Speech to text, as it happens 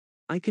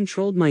I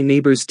controlled my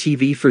neighbor's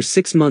TV for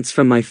 6 months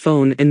from my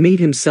phone and made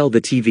him sell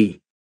the TV.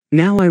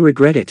 Now I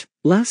regret it.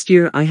 Last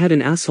year I had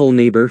an asshole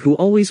neighbor who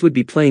always would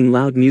be playing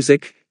loud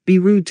music, be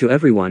rude to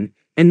everyone,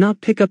 and not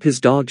pick up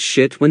his dog's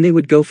shit when they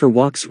would go for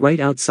walks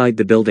right outside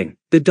the building.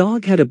 The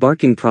dog had a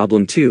barking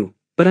problem too,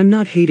 but I'm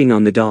not hating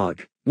on the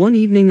dog. One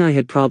evening I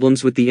had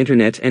problems with the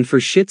internet and for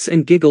shits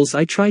and giggles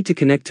I tried to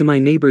connect to my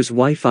neighbor's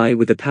Wi-Fi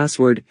with a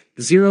password,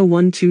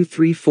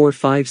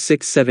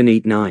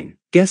 0123456789.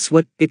 Guess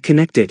what? It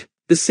connected.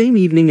 The same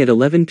evening at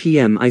 11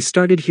 p.m. I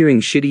started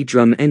hearing shitty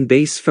drum and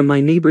bass from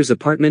my neighbor's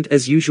apartment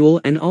as usual,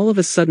 and all of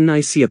a sudden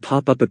I see a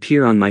pop-up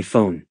appear on my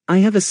phone. I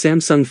have a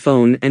Samsung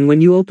phone, and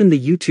when you open the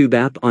YouTube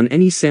app on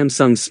any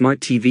Samsung Smart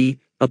TV,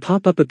 a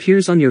pop-up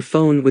appears on your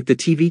phone with the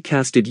TV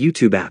casted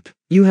YouTube app.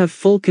 You have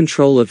full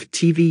control of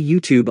TV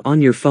YouTube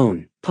on your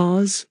phone.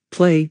 Pause,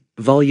 play,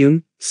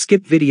 volume,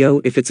 skip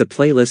video if it's a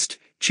playlist,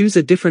 choose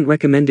a different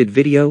recommended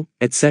video,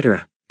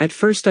 etc. At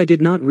first I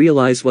did not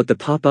realize what the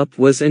pop-up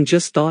was and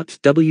just thought,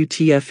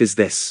 WTF is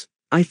this?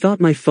 I thought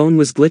my phone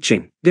was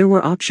glitching. There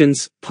were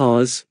options,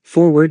 pause,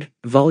 forward,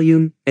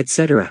 volume,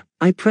 etc.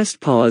 I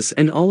pressed pause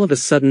and all of a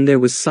sudden there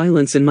was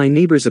silence in my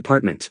neighbor's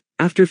apartment.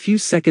 After a few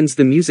seconds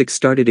the music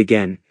started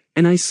again,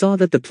 and I saw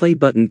that the play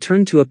button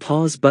turned to a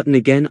pause button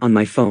again on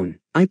my phone.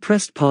 I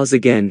pressed pause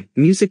again,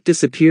 music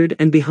disappeared,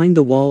 and behind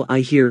the wall I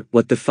hear,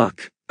 what the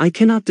fuck? I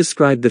cannot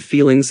describe the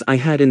feelings I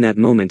had in that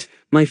moment.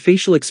 My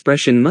facial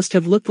expression must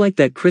have looked like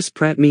that Chris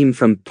Pratt meme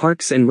from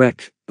Parks and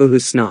Rec, boohoo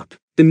snot.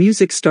 The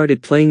music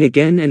started playing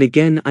again and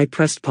again. I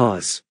pressed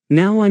pause.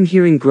 Now I'm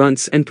hearing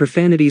grunts and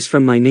profanities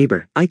from my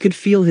neighbor. I could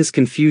feel his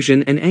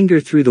confusion and anger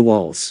through the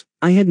walls.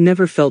 I had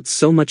never felt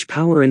so much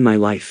power in my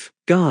life.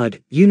 God,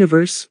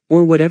 universe,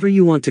 or whatever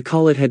you want to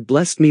call it had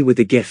blessed me with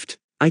a gift.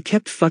 I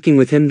kept fucking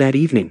with him that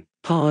evening.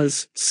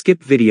 Pause,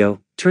 skip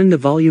video, turn the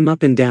volume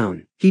up and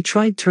down. He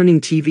tried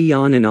turning TV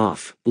on and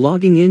off,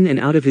 logging in and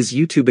out of his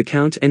YouTube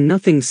account, and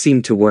nothing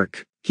seemed to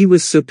work. He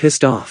was so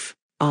pissed off.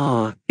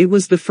 It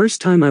was the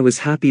first time I was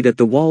happy that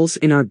the walls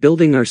in our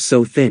building are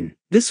so thin.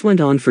 This went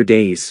on for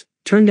days.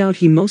 Turned out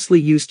he mostly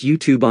used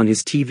YouTube on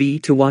his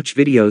TV to watch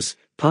videos,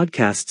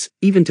 podcasts,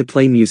 even to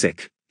play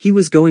music. He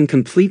was going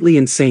completely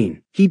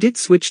insane. He did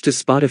switch to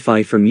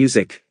Spotify for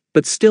music,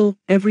 but still,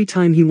 every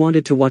time he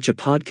wanted to watch a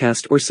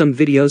podcast or some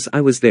videos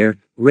I was there,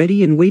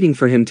 ready and waiting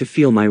for him to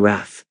feel my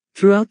wrath.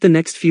 Throughout the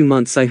next few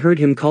months I heard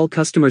him call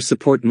customer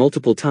support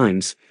multiple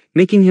times,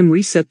 making him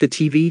reset the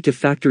TV to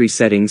factory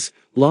settings,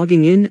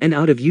 logging in and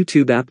out of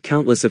YouTube app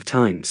countless of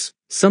times.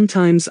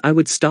 Sometimes I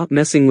would stop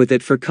messing with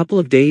it for a couple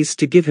of days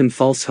to give him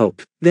false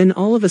hope. Then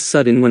all of a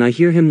sudden when I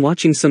hear him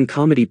watching some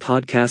comedy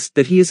podcast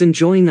that he is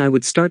enjoying, I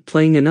would start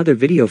playing another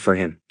video for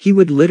him. He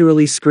would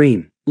literally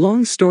scream.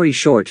 Long story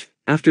short,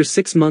 after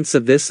 6 months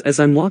of this, as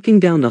I'm walking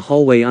down the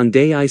hallway one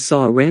day I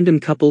saw a random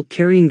couple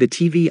carrying the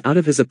TV out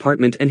of his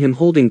apartment and him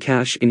holding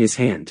cash in his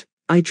hand.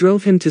 I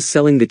drove him to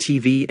selling the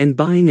TV and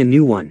buying a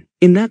new one.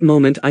 In that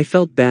moment I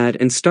felt bad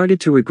and started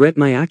to regret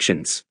my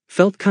actions.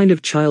 Felt kind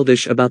of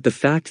childish about the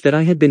fact that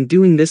I had been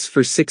doing this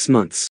for 6 months.